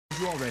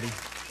you already.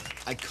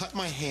 I cut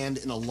my hand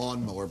in a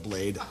lawnmower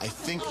blade. I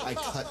think I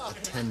cut a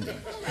tendon.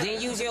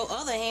 Then use your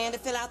other hand to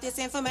fill out this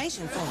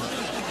information form.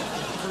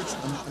 Perch,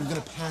 I'm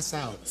gonna pass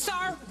out.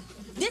 Sir,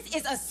 this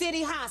is a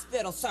city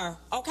hospital, sir,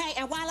 okay?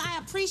 And while I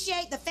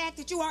appreciate the fact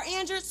that you are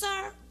injured,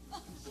 sir,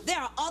 there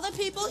are other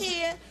people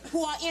here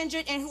who are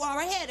injured and who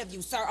are ahead of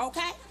you, sir,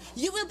 okay?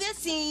 You will be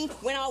seen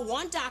when our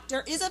one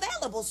doctor is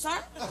available,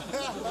 sir.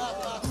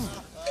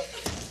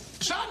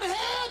 Shot in the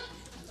head!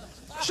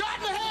 Shot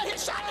in the head! Hit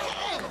shot in the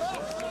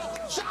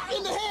head! Shot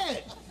in the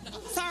head!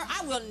 Sir,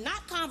 I will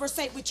not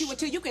conversate with you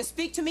until you can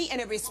speak to me in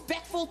a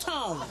respectful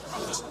tone.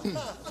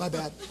 My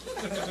bad.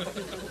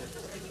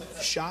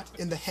 Shot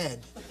in the head,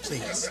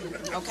 please.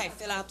 Okay,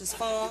 fill out this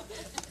form.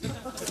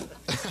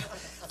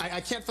 I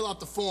can't fill out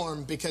the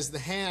form because the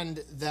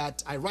hand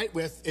that I write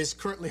with is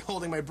currently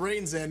holding my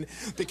brains in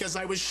because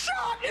I was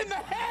shot in the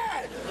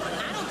head! I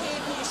don't care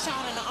if you were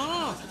shot in the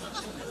arm.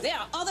 There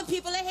are other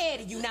people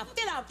ahead of you. Now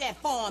fill out that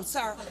form,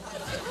 sir.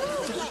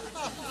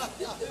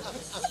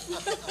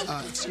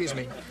 Excuse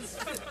me.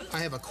 I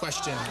have a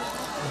question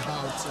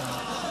about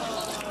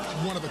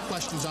one of the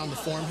questions on the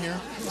form here.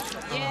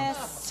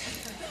 Yes.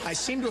 I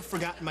seem to have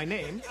forgotten my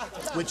name,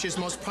 which is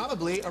most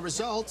probably a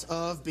result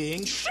of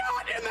being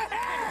shot in the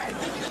head!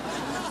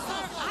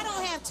 Sir, I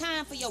don't have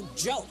time for your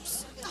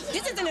jokes.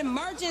 This is an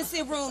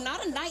emergency room,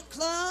 not a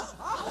nightclub.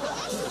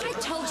 I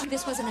told you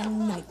this wasn't a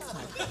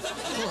nightclub.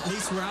 Well, at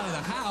least we're out of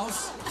the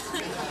house.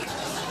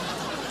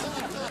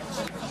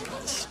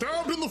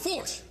 Stabbed in the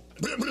foot.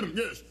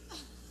 Yes.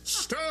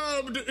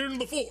 Stabbed in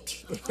the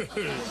foot.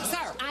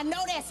 Sir, I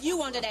know that's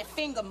you under that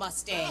finger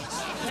mustache.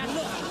 Now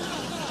look,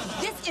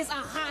 this is a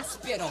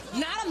hospital,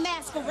 not a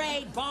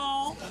masquerade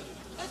ball.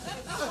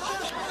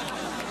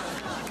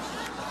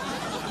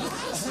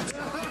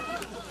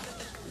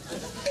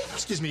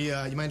 Excuse me,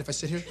 you mind if I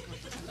sit here?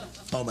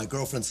 Oh, my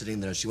girlfriend's sitting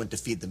there. She went to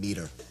feed the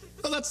meter.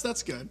 Well,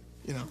 that's good,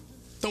 you know.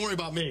 Don't worry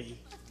about me,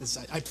 because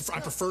I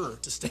prefer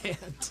to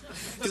stand.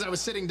 Because I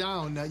was sitting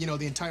down, you know,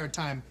 the entire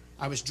time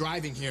I was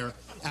driving here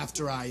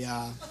after I, you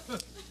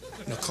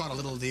know, caught a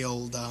little of the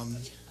old,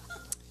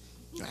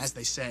 you know, as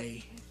they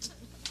say,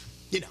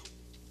 you know.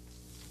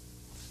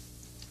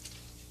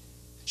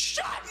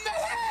 Shot in the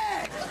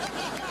head!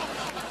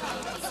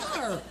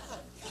 Sir,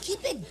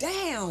 keep it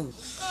down.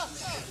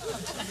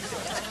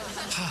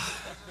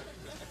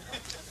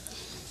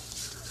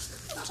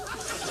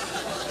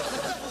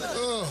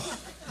 Oh,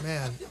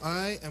 man,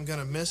 I am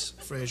gonna miss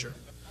Frasier.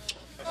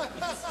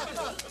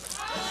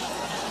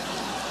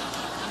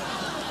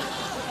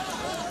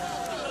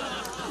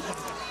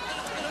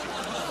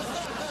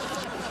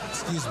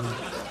 Excuse me.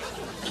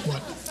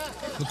 What?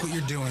 Look what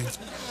you're doing.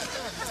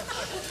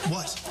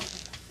 What?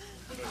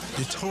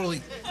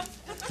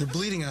 You're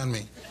bleeding on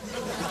me.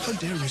 How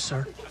dare you,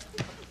 sir?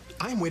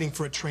 I'm waiting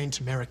for a train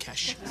to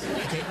Marrakesh.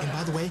 Okay, and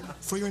by the way,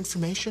 for your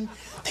information,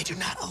 they do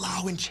not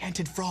allow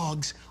enchanted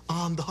frogs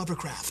on the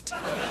hovercraft.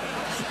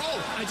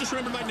 Oh, I just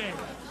remembered my name.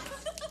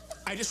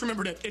 I just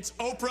remembered it. It's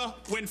Oprah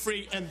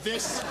Winfrey, and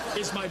this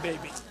is my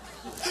baby.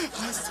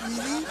 Hi,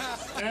 sweetie.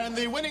 And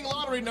the winning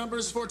lottery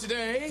numbers for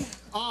today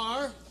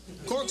are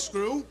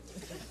Corkscrew,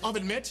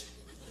 Oven Mitt,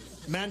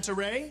 Manta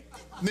Ray,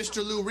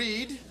 Mr. Lou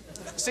Reed,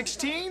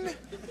 16,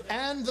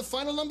 and the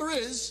final number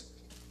is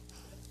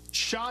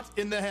shot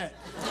in the head.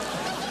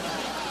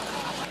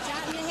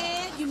 Shot in the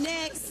head, you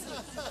next.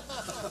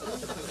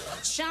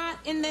 Shot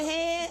in the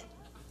head.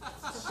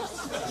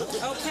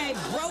 Okay,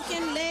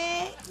 broken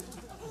leg.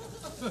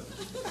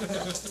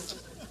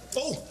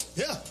 Oh,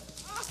 yeah.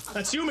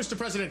 That's you, Mr.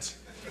 President.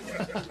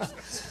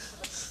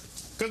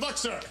 Good luck,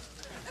 sir.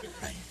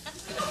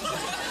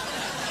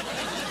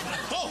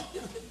 Oh,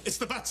 it's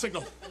the bat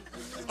signal.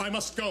 I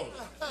must go.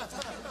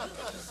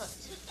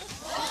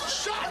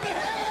 Shot in the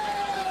head!